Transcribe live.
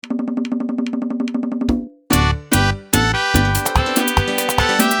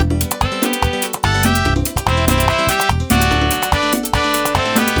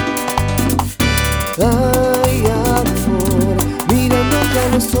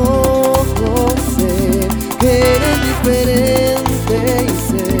ojos sé que eres diferente y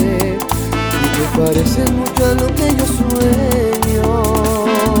sé que te pareces mucho a lo que yo sueño.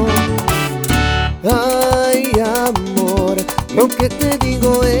 Ay, amor, lo que te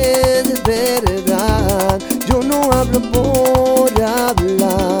digo es verdad. Yo no hablo por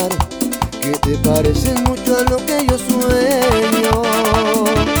hablar, que te pareces mucho a lo que yo sueño.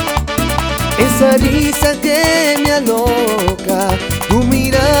 Esa risa que me aloca, tu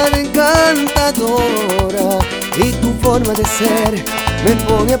mirada encantadora y tu forma de ser me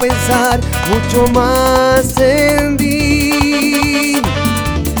pone a pensar mucho más en ti.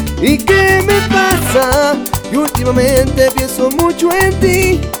 ¿Y qué me pasa? Que últimamente pienso mucho en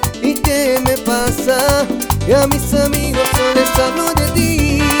ti. ¿Y qué me pasa? Que a mis amigos solo les hablo de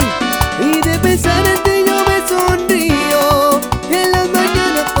ti. Y de pensar en ti yo me sonrío. Y en las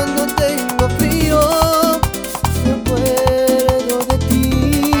mañanas cuando tengo frío me acuerdo de ti.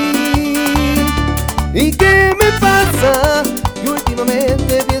 ¿Y qué me pasa? Que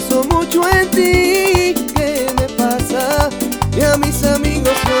últimamente pienso mucho en ti. ¿Qué me pasa? Y a mis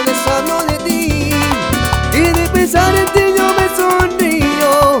amigos yo les hablo de ti. Y de pensar en ti yo me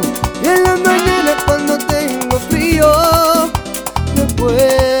sonrío. Y en las mañanas cuando tengo frío me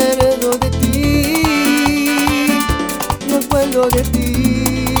acuerdo de ti. Me acuerdo de ti.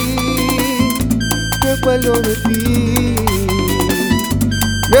 Me acuerdo de ti.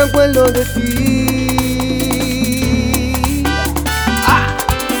 Me acuerdo de ti.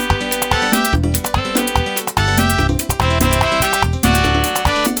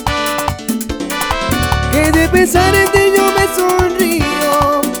 Que de pensar en ti yo me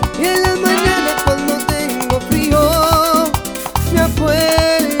sonrío. Y en las mañanas cuando tengo frío me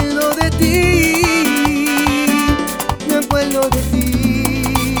acuerdo de ti. Me acuerdo de ti.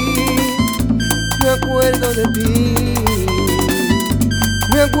 Me acuerdo de ti.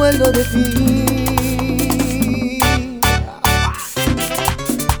 Me acuerdo de ti.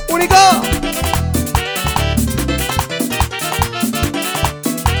 ¡Unikko!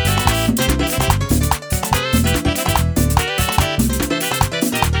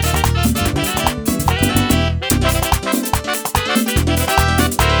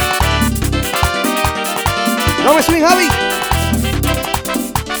 No me swing, Javi.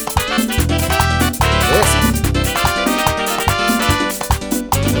 Eso.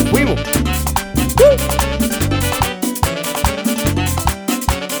 Fuimos.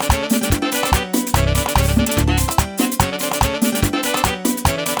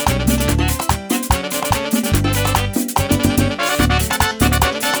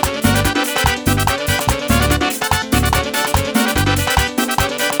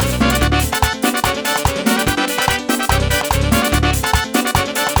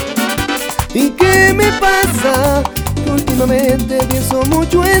 ¿Y qué me pasa? Que últimamente pienso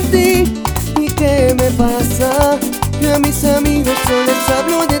mucho en ti. ¿Y qué me pasa? Que a mis amigos solo les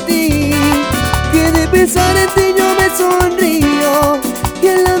hablo de ti. Que de pensar en ti yo me sonrío. Y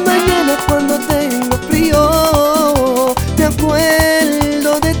en las mañanas cuando tengo frío me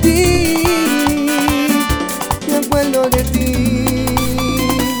acuerdo de ti. Me acuerdo de ti.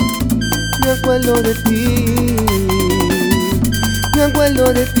 Me acuerdo de ti. Me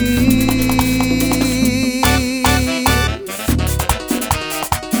acuerdo de ti.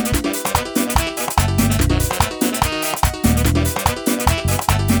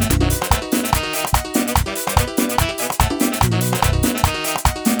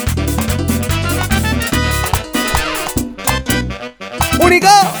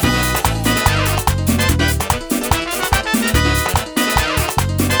 ¡Unikko!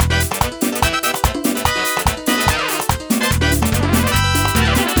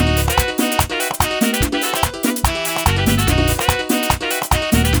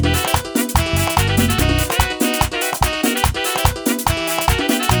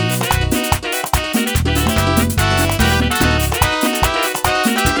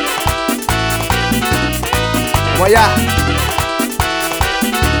 Vamos allá.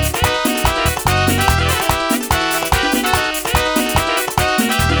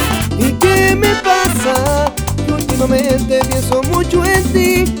 ¿Y qué me pasa? Que últimamente pienso mucho en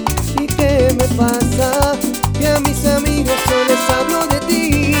ti. ¿Y qué me pasa? Que a mis amigos solo les hablo de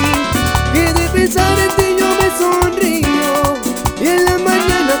ti. Que de pensar en ti yo me sonrío. Y en las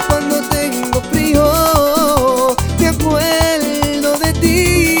mañanas cuando tengo frío me acuerdo de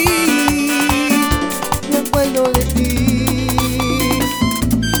ti. Me acuerdo de ti.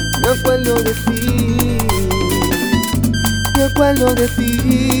 Me acuerdo de ti. Me acuerdo de ti.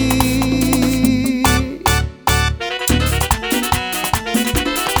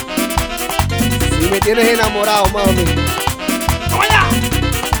 Si me tienes enamorado, mami. ¡Vamos allá!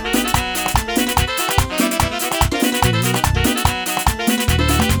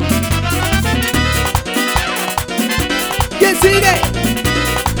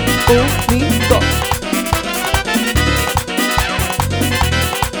 Mi